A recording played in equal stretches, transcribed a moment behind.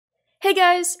Hey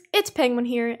guys, it's Penguin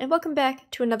here, and welcome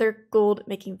back to another gold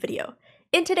making video.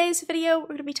 In today's video, we're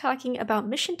going to be talking about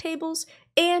mission tables,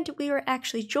 and we are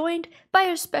actually joined by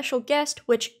a special guest,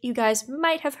 which you guys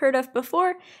might have heard of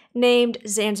before, named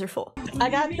Zanzarful.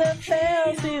 I got the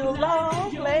fancy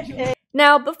long leg.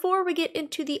 Now, before we get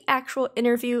into the actual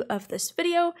interview of this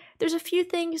video, there's a few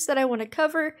things that I want to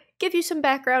cover, give you some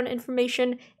background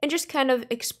information, and just kind of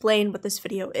explain what this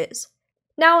video is.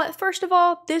 Now, first of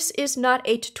all, this is not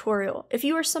a tutorial. If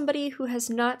you are somebody who has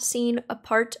not seen a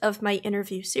part of my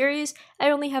interview series, I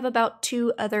only have about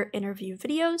 2 other interview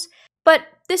videos, but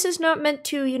this is not meant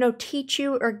to, teach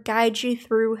you or guide you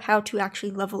through how to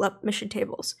actually level up mission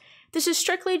tables. This is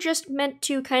strictly just meant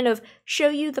to kind of show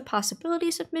you the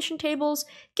possibilities of mission tables,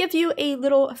 give you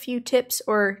a few tips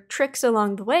or tricks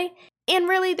along the way, and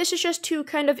really this is just to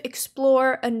kind of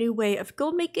explore a new way of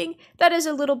gold making that is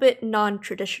a little bit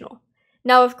non-traditional.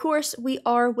 Now, of course, we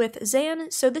are with Zan,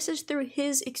 so this is through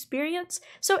his experience,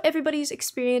 so everybody's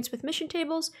experience with mission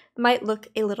tables might look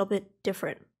a little bit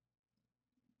different.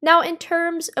 Now, in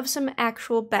terms of some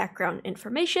actual background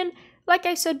information, like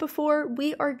I said before,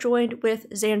 we are joined with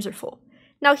Zanzarful.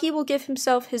 Now, he will give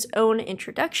himself his own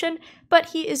introduction, but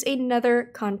he is another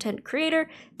content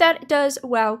creator that does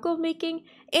WoW gold making,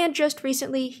 and just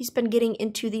recently he's been getting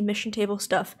into the mission table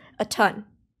stuff a ton.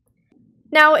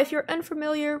 Now, if you're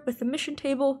unfamiliar with the mission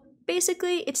table,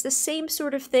 basically it's the same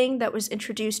sort of thing that was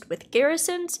introduced with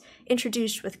garrisons,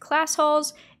 introduced with class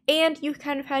halls, and you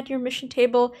kind of had your mission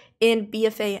table in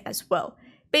BFA as well.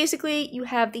 Basically, you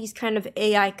have these kind of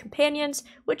AI companions,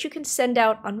 which you can send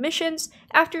out on missions.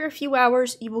 After a few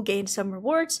hours, you will gain some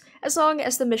rewards, as long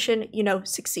as the mission,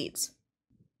 succeeds.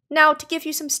 Now, to give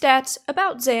you some stats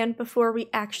about Zan before we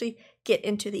actually get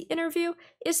into the interview,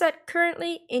 is that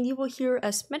currently, and you will hear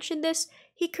us mention this,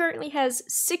 he currently has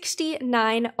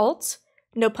 69 alts,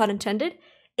 no pun intended,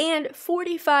 and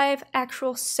 45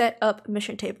 actual set up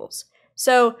mission tables.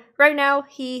 So right now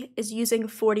he is using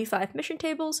 45 mission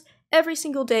tables every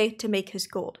single day to make his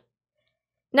gold.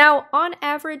 Now, on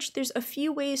average, there's a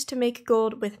few ways to make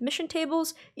gold with mission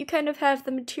tables. You kind of have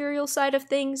the material side of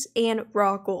things and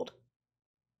raw gold.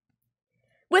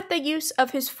 With the use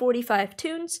of his 45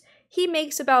 tunes, he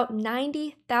makes about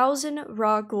 90,000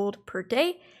 raw gold per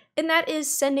day, and that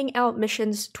is sending out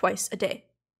missions twice a day.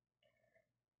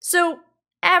 So,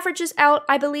 averages out,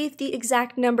 I believe the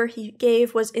exact number he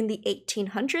gave was in the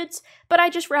 1800s, but I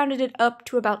just rounded it up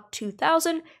to about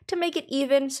 2,000 to make it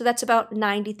even, so that's about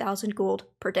 90,000 gold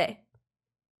per day.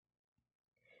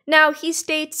 Now, he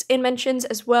states and mentions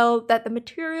as well that the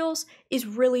materials is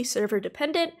really server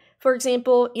dependent. For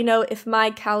example, if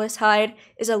my callus hide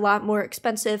is a lot more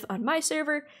expensive on my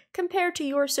server compared to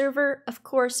your server, of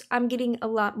course, I'm getting a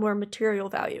lot more material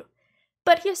value.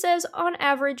 But he says on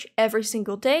average every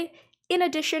single day, in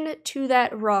addition to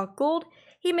that raw gold,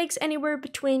 he makes anywhere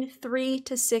between 3,000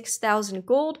 to 6,000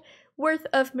 gold worth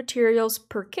of materials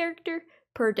per character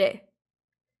per day.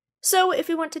 So if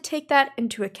we want to take that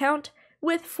into account,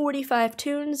 with 45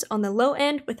 tunes on the low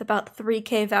end with about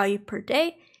 3k value per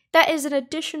day, that is an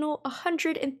additional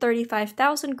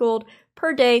 135,000 gold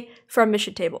per day from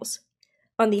mission tables.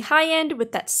 On the high end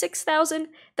with that 6,000,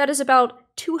 that is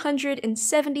about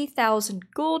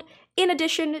 270,000 gold in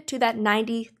addition to that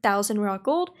 90,000 raw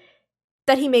gold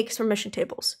that he makes from mission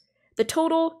tables. The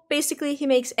total, basically, he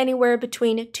makes anywhere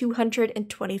between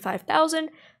 225,000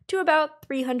 to about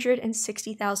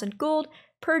 360,000 gold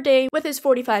per day with his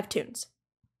 45 tunes.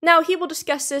 Now, he will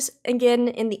discuss this again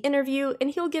in the interview,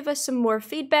 and he'll give us some more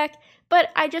feedback, but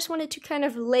I just wanted to kind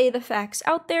of lay the facts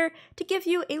out there to give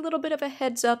you a little bit of a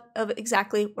heads up of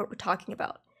exactly what we're talking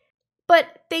about.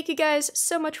 But thank you guys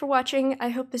so much for watching. I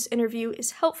hope this interview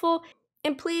is helpful,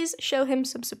 and please show him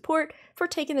some support for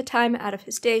taking the time out of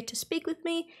his day to speak with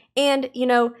me, and,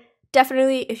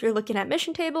 definitely if you're looking at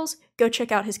mission tables, go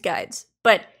check out his guides.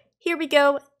 But here we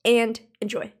go, and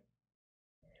enjoy.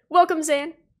 Welcome,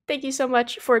 Zan. Thank you so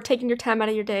much for taking your time out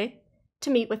of your day to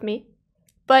meet with me.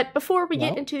 But before we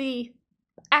get into the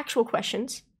actual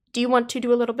questions, do you want to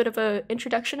do a little bit of an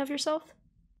introduction of yourself?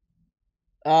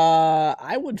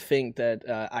 I would think that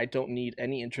I don't need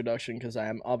any introduction because I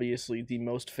am obviously the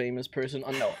most famous person.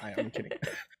 Oh, no, I'm kidding.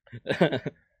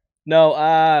 No,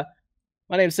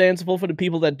 my name's Zanzarful. For the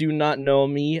people that do not know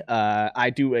me, I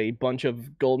do a bunch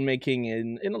of gold making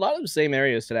in a lot of the same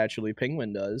areas that actually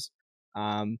Penguin does.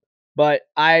 But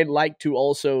I like to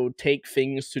also take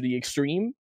things to the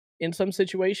extreme in some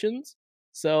situations.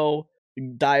 So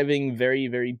diving very,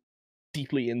 very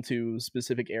deeply into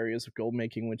specific areas of gold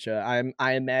making, which I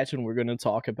imagine we're going to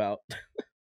talk about.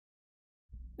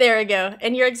 There we go.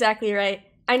 And you're exactly right.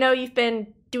 I know you've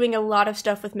been doing a lot of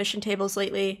stuff with mission tables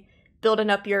lately, building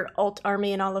up your alt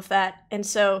army and all of that. And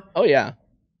so, Oh yeah.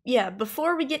 yeah,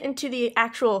 before we get into the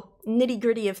actual nitty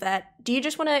gritty of that, do you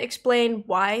just want to explain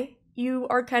why you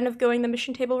are kind of going the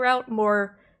mission table route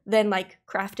more than like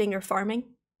crafting or farming?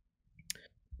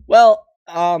 Well,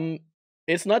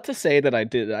 it's not to say that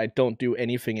I don't do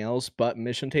anything else but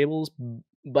mission tables,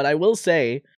 but I will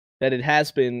say that it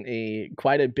has been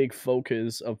quite a big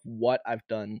focus of what I've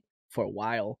done for a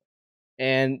while.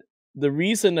 And the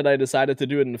reason that I decided to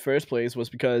do it in the first place was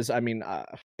because I mean, a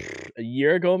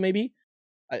year ago maybe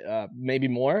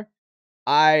more,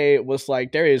 I was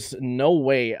like, there is no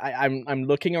way. I'm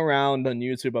looking around on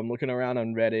YouTube, I'm looking around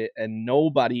on Reddit, and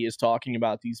nobody is talking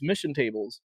about these mission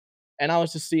tables. And I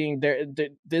was just seeing there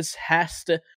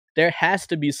has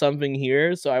to be something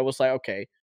here. So I was like, okay,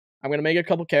 I'm gonna make a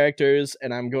couple characters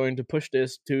and I'm going to push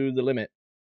this to the limit.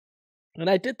 And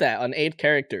I did that on 8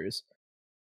 characters.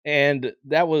 And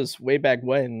that was way back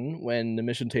when the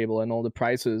mission table and all the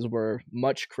prices were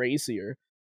much crazier.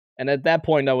 And at that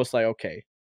point I was like, okay,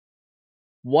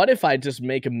 what if I just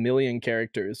make a million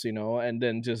characters, and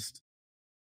then just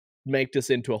make this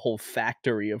into a whole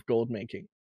factory of gold making?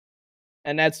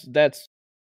 And that's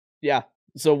yeah.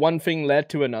 So one thing led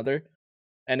to another,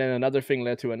 and then another thing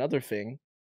led to another thing.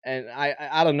 And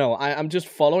I don't know. I'm just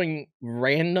following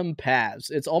random paths.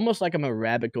 It's almost like I'm a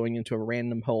rabbit going into a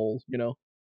random hole,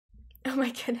 Oh my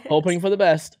goodness. hoping for the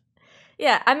best.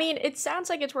 Yeah, I mean, it sounds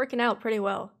like it's working out pretty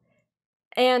well.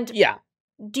 And Yeah.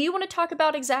 do you want to talk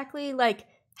about exactly like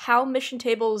how mission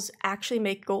tables actually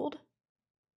make gold?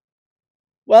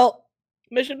 Well,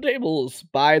 mission tables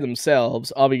by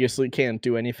themselves obviously can't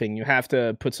do anything. You have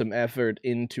to put some effort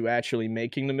into actually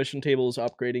making the mission tables,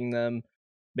 upgrading them,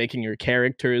 making your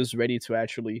characters ready to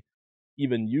actually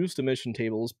even use the mission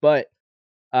tables. But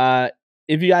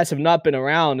if you guys have not been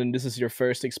around and this is your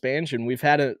first expansion, we've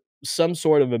had some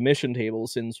sort of a mission table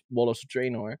since Warlords of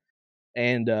Draenor,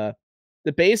 and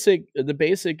the basic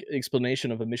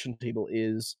explanation of a mission table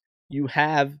is you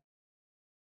have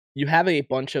a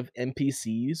bunch of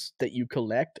NPCs that you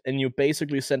collect, and you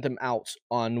basically send them out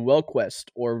on well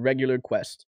quest or regular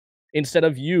quest instead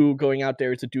of you going out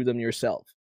there to do them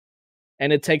yourself.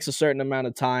 And it takes a certain amount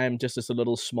of time, just as a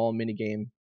little small mini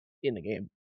game in the game.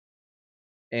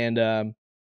 And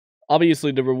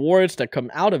obviously, the rewards that come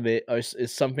out of it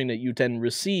is something that you then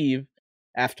receive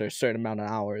after a certain amount of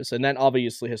hours, and that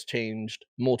obviously has changed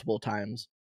multiple times.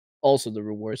 Also, the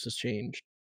rewards has changed,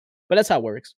 but that's how it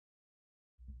works.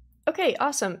 Okay,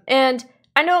 awesome. And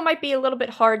I know it might be a little bit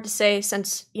hard to say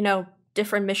since,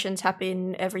 different missions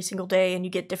happen every single day and you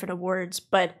get different awards,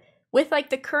 but with like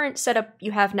the current setup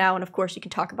you have now, and of course you can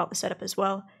talk about the setup as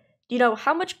well,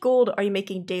 how much gold are you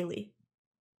making daily?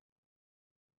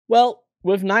 Well,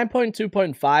 with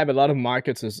 9.2.5, a lot of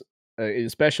markets,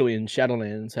 especially in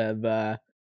Shadowlands, have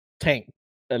tanked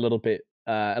a little bit.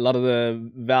 A lot of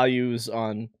the values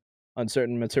on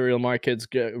certain material markets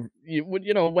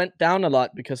went down a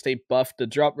lot because they buffed the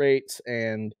drop rates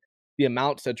and the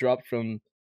amounts that dropped from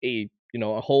a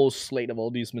whole slate of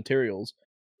all these materials.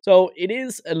 So it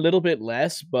is a little bit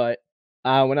less, but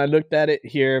when I looked at it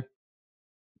here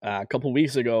a couple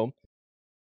weeks ago,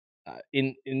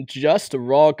 in just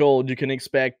raw gold, you can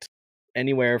expect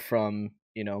anywhere from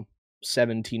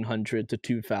 1,700 to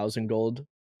 2,000 gold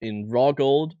in raw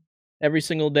gold every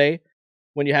single day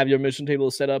when you have your mission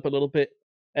table set up a little bit.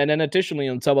 And then additionally,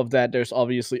 on top of that, there's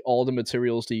obviously all the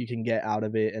materials that you can get out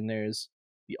of it. And there's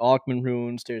the augment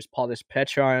runes, there's polished pet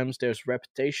charms, there's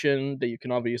reputation that you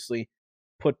can obviously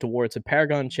put towards a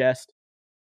paragon chest.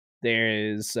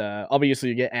 There's obviously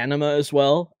you get anima as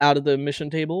well out of the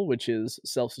mission table, which is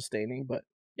self-sustaining. But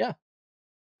yeah,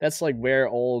 that's like where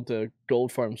all the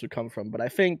gold farms would come from. But I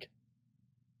think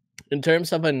in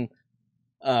terms of an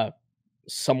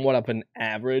somewhat of an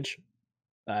average,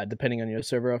 depending on your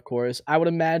server, of course, I would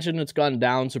imagine it's gone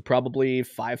down to probably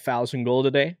 5,000 gold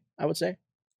a day. I would say,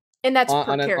 And that's per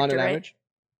on character, an right? average.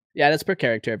 Yeah, that's per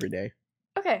character every day.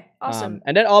 Okay, awesome.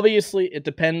 And then obviously it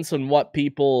depends on what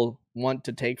people want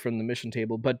to take from the mission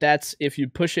table, but that's if you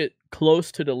push it close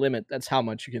to the limit, that's how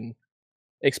much you can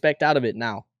expect out of it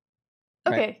now.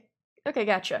 Okay. Right? Okay,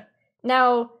 gotcha.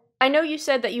 Now, I know you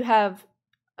said that you have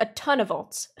a ton of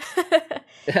alts.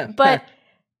 But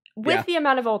with Yeah. the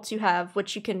amount of alts you have,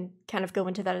 which you can kind of go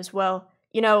into that as well,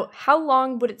 how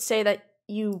long would it say that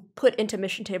you put into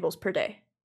mission tables per day?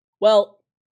 Well,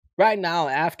 right now,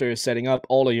 after setting up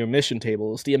all of your mission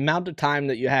tables, the amount of time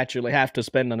that you actually have to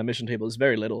spend on a mission table is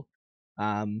very little.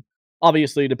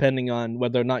 Obviously, depending on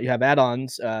whether or not you have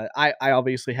add-ons, I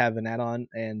obviously have an add-on,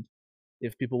 and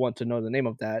if people want to know the name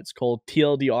of that, it's called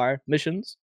TLDR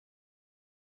missions.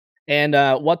 And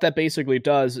what that basically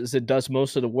does is it does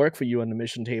most of the work for you on the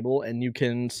mission table, and you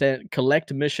can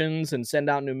collect missions and send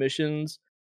out new missions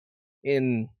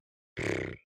in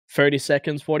 30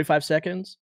 seconds, 45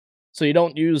 seconds. So you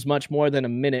don't use much more than a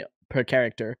minute per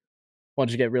character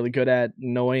once you get really good at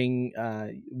knowing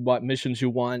what missions you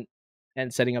want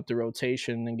and setting up the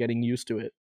rotation and getting used to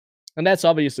it. And that's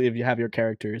obviously if you have your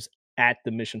characters at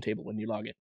the mission table when you log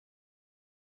in.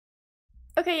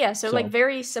 Okay, yeah, so like So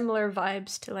very similar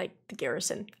vibes to like the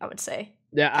Garrison, I would say.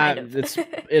 yeah, Kind of.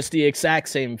 it's the exact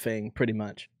same thing, pretty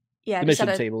much. Yeah, The just at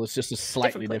mission a table is just a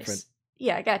slightly different different. place.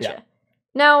 Yeah, I Yeah. gotcha.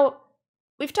 Now,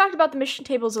 we've talked about the mission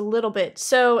tables a little bit.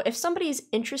 So, if somebody's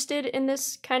interested in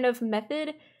this kind of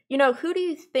method, who do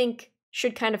you think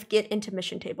should kind of get into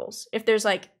mission tables? If there's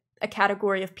like a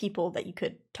category of people that you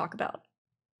could talk about.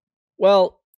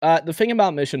 Well, the thing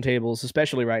about mission tables,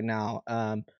 especially right now,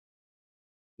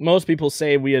 most people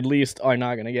say we at least are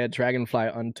not going to get Dragonfly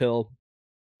until,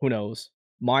 who knows,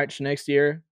 March next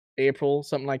year, April,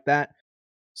 something like that.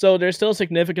 So there's still a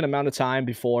significant amount of time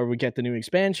before we get the new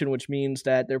expansion, which means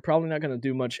that they're probably not going to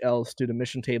do much else to the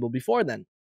mission table before then.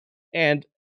 And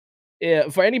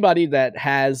for anybody that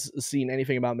has seen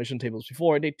anything about mission tables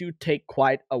before, they do take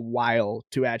quite a while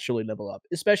to actually level up,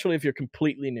 especially if you're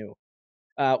completely new.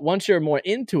 Once you're more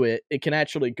into it, it can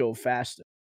actually go faster.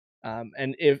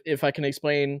 And if I can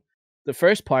explain the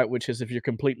first part, which is if you're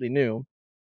completely new,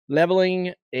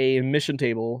 leveling a mission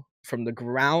table from the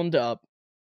ground up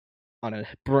on a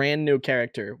brand new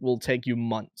character will take you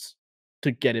months to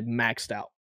get it maxed out.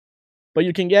 But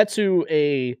you can get to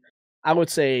I would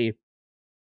say,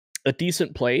 a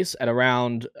decent place at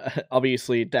around,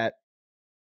 obviously, that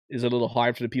is a little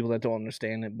hard for the people that don't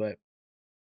understand it, but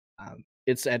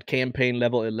it's at campaign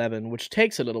level 11, which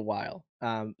takes a little while.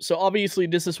 So obviously,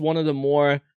 this is one of the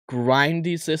more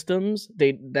grindy systems.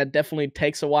 That definitely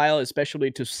takes a while, especially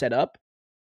to set up,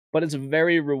 but it's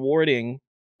very rewarding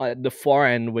at the far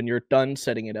end when you're done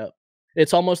setting it up.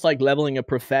 It's almost like leveling a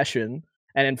profession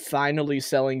and then finally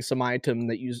selling some item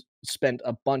that you spent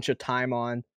a bunch of time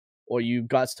on, or you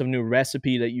got some new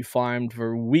recipe that you farmed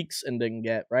for weeks and didn't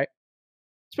get, right?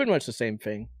 It's pretty much the same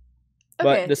thing. But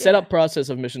Okay, the yeah. setup process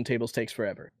of mission tables takes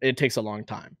forever. It takes a long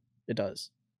time. It does.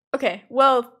 Okay,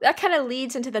 well, that kind of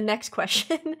leads into the next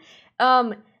question.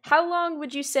 How long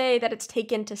would you say that it's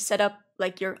taken to set up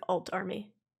like your alt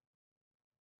army?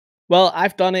 Well,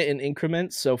 I've done it in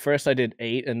increments. So first I did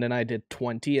 8 and then I did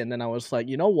 20. And then I was like,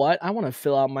 you know what? I want to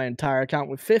fill out my entire account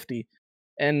with 50.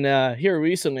 And here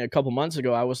recently, a couple months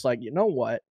ago, I was like, you know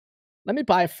what? Let me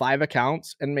buy 5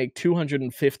 accounts and make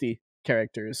 250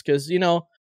 characters. Because,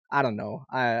 I don't know.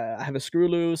 I have a screw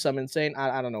loose. I'm insane.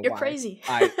 I don't know You're why. crazy.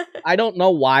 I don't know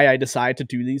why I decide to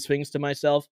do these things to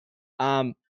myself.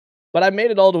 But I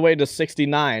made it all the way to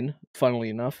 69, funnily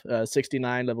enough.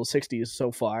 69, level 60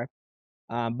 so far.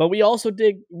 But we also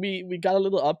we got a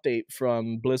little update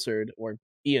from Blizzard, or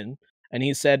Ian, and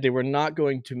he said they were not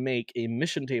going to make a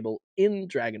mission table in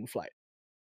Dragonflight,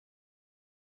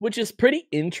 which is pretty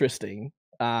interesting.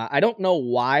 I don't know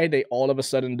why they all of a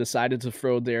sudden decided to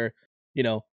throw their,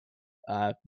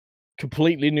 uh,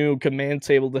 completely new command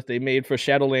table that they made for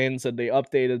Shadowlands, and they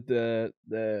updated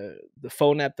the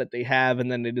phone app that they have,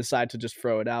 and then they decide to just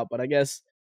throw it out. But I guess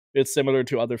it's similar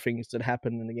to other things that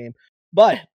happen in the game.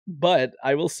 But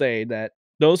I will say that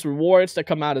those rewards that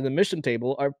come out of the mission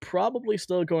table are probably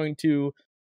still going to,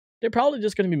 they're probably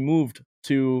just going to be moved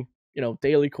to,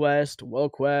 daily quest,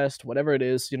 world quest, whatever it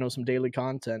is, some daily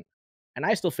content. And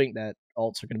I still think that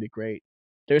alts are going to be great.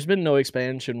 There's been no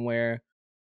expansion where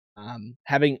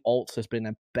having alts has been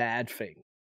a bad thing,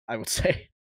 I would say.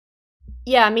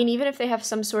 Yeah, I mean, even if they have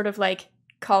some sort of like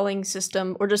calling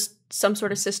system or just some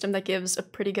sort of system that gives a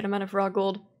pretty good amount of raw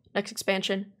gold next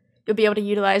expansion, you'll be able to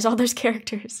utilize all those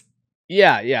characters.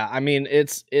 Yeah. I mean,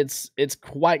 it's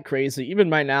quite crazy. Even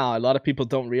right now, a lot of people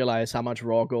don't realize how much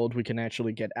raw gold we can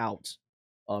actually get out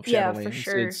of Yeah, Shadowlands. for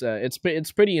sure.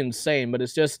 It's pretty insane, but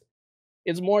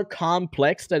it's more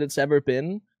complex than it's ever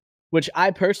been, which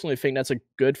I personally think that's a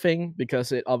good thing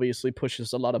because it obviously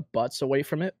pushes a lot of butts away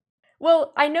from it.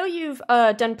 Well, I know you've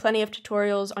done plenty of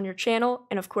tutorials on your channel,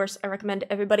 and of course, I recommend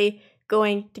everybody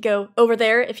going to go over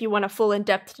there if you want a full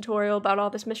in-depth tutorial about all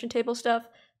this mission table stuff.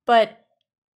 But,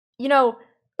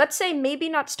 let's say maybe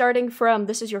not starting from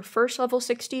this is your first level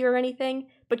 60 or anything,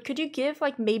 but could you give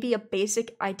like maybe a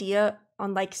basic idea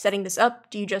on like setting this up?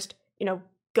 Do you just,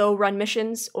 go run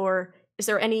missions, or is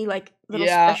there any like little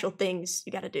special things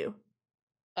you gotta do?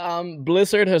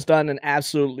 Blizzard has done an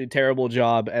absolutely terrible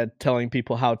job at telling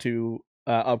people how to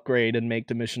upgrade and make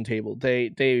the mission table.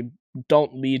 They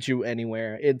don't lead you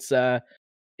anywhere.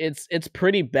 it's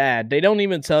pretty bad. They don't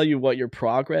even tell you what your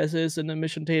progress is in the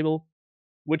mission table,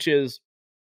 which is,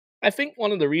 I think,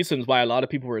 one of the reasons why a lot of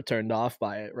people were turned off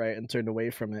by it, right, and turned away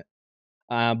from it.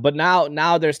 But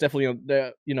now there's definitely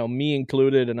me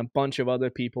included and a bunch of other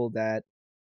people that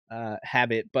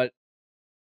have it. But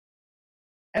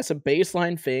as a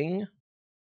baseline thing,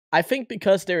 I think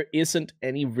because there isn't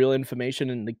any real information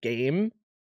in the game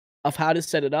of how to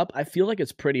set it up, I feel like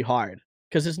it's pretty hard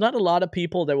because there's not a lot of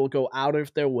people that will go out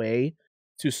of their way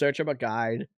to search up a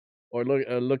guide or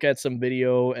look at some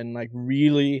video and like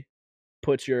really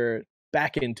put your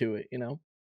back into it,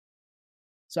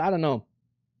 So I don't know.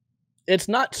 It's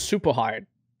not super hard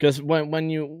because when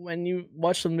you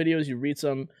watch some videos, you read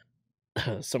some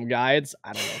some guides.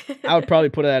 I don't know. I would probably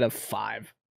put it at a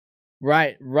 5,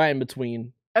 right in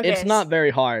between. Okay, It's not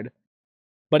very hard,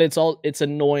 but it's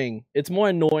annoying. It's more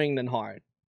annoying than hard.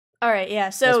 All right, yeah.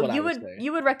 That's So what I you would would say.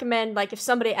 you would recommend, like, if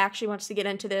somebody actually wants to get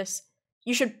into this,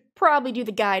 you should probably do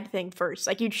the guide thing first.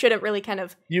 Like, you shouldn't really kind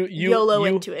of YOLO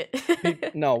into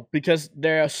it. No, because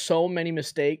there are so many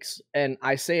mistakes, and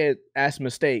I say it as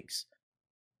mistakes.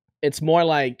 It's more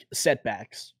like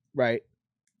setbacks, right?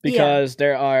 Because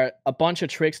there are a bunch of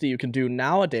tricks that you can do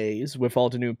nowadays with all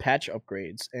the new patch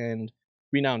upgrades and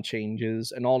renown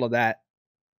changes and all of that.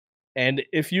 And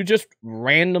if you just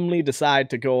randomly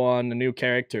decide to go on a new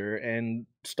character and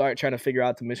start trying to figure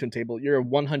out the mission table, you're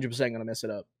 100% going to mess it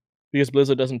up because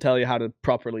Blizzard doesn't tell you how to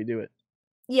properly do it.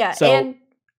 Yeah, So, and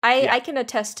I can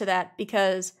attest to that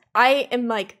because I am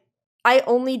like, I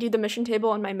only do the mission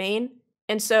table on my main.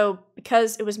 And so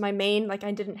because it was my main, like,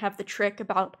 I didn't have the trick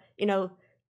about,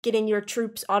 getting your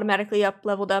troops automatically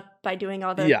leveled up by doing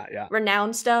all the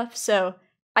renown stuff. So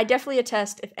I definitely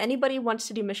attest, if anybody wants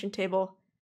to do mission table,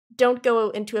 don't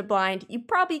go into it blind. You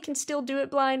probably can still do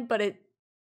it blind, but it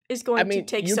is going to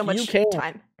take so much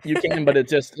time. You can, but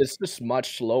it's just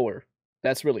much slower.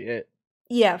 That's really it.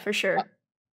 Yeah, for sure.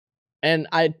 And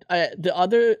I the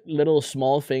other little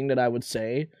small thing that I would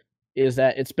say is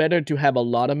that it's better to have a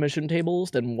lot of mission tables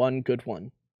than one good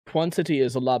one. Quantity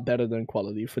is a lot better than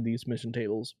quality for these mission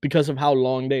tables because of how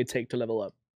long they take to level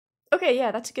up. Okay,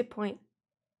 yeah, that's a good point.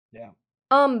 Yeah.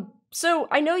 So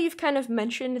I know you've kind of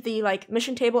mentioned the, like,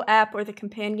 mission table app or the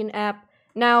companion app.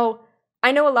 Now,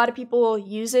 I know a lot of people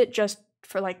use it just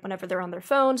for, like, whenever they're on their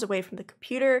phones, away from the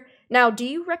computer. Now, do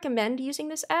you recommend using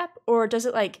this app, or does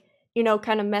it, like,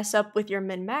 kind of mess up with your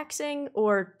min-maxing,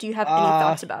 or do you have any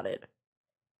thoughts about it?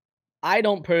 I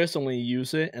don't personally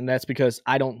use it, and that's because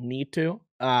I don't need to.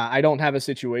 I don't have a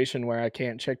situation where I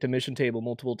can't check the mission table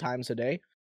multiple times a day.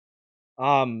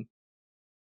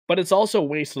 But it's also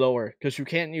way slower because you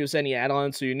can't use any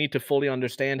add-ons, so you need to fully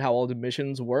understand how all the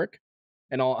missions work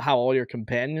and how all your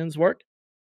companions work.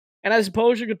 And I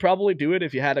suppose you could probably do it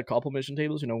if you had a couple mission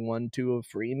tables, 1, 2, or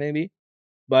 3 maybe.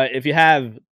 But if you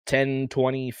have 10,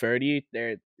 20, 30,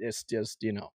 it's just,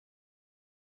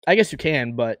 I guess you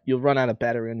can, but you'll run out of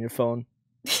battery on your phone.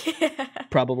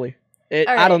 Probably.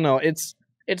 I don't know. It's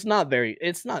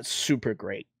not super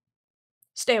great.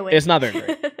 Stay away. It's not very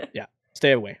great. Yeah.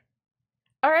 Stay away.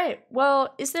 All right.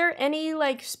 Well, is there any,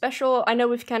 like, special, I know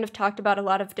we've kind of talked about a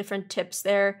lot of different tips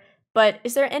there, but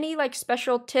is there any, like,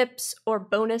 special tips or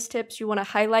bonus tips you want to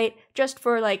highlight just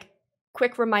for, like,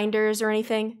 quick reminders or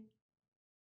anything?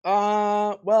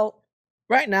 Well,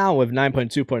 right now with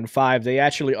 9.2.5, they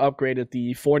actually upgraded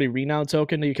the 40 renown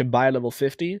token that you can buy at level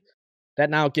 50. That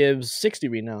now gives 60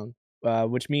 renown,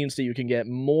 which means that you can get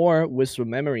more Wisdom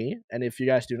Memory. And if you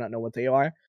guys do not know what they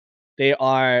are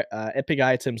epic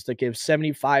items that give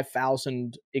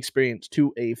 75,000 experience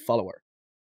to a follower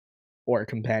or a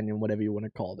companion, whatever you want to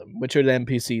call them, which are the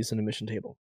NPCs in the mission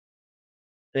table.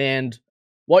 And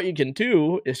what you can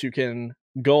do is you can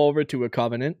go over to a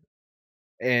covenant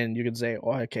and you can say,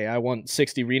 oh, okay, I want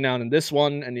 60 renown in this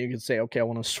one. And you can say, okay, I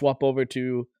want to swap over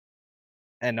to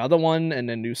another one and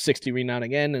then do 60 renown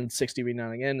again and 60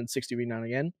 renown again and 60 renown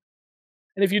again.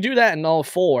 And if you do that in all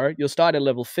 4, you'll start at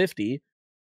level 50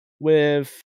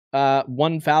 with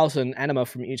 1,000 anima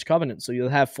from each covenant. So you'll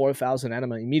have 4,000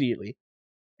 anima immediately.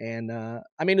 And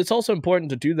I mean, it's also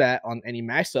important to do that on any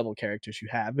max level characters you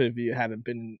have if you haven't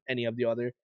been in any of the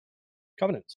other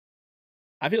covenants.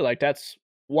 I feel like that's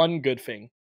one good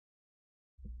thing.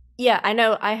 Yeah, I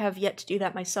know I have yet to do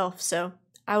that myself, so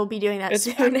I will be doing that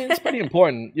soon. I mean, it's pretty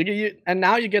important. And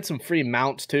now you get some free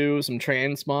mounts too, some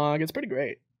transmog. It's pretty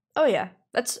great. Oh yeah,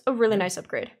 that's a really nice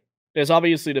upgrade. There's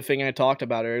obviously the thing I talked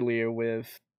about earlier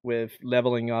with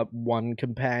leveling up one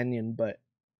companion, but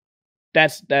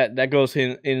that goes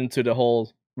into the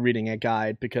whole reading a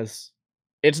guide because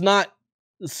it's not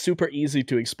super easy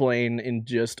to explain in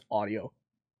just audio.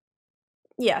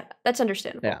 Yeah, that's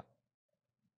understandable. Yeah.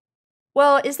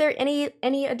 Well, is there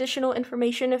any additional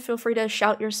information? Feel free to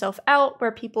shout yourself out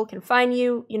where people can find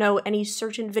you, any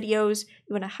certain videos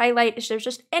you want to highlight. Is there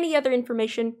just any other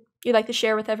information you'd like to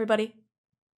share with everybody?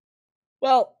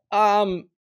 Well,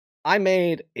 I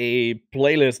made a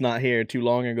playlist not here too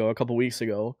long ago, a couple weeks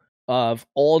ago, of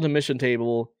all the mission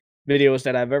table videos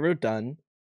that I've ever done,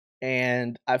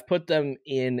 and I've put them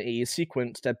in a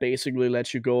sequence that basically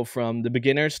lets you go from the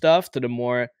beginner stuff to the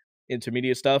more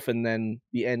intermediate stuff and then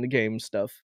the end game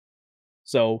stuff.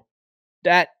 So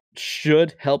that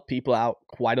should help people out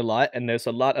quite a lot, and there's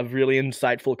a lot of really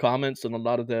insightful comments on a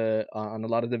lot of the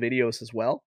videos as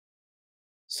well.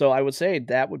 So I would say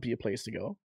that would be a place to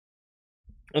go.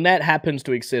 And that happens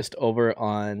to exist over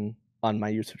on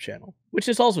my YouTube channel, which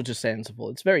is also just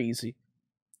Zanzarful. It's very easy.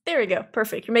 There we go.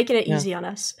 Perfect. You're making it easy on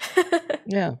us.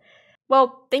 Yeah.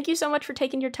 Well, thank you so much for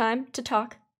taking your time to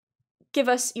talk. Give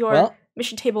us your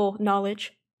mission table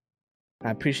knowledge.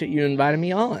 I appreciate you inviting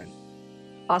me on.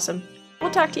 Awesome.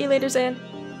 We'll talk to you later, Zan.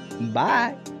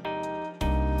 Bye.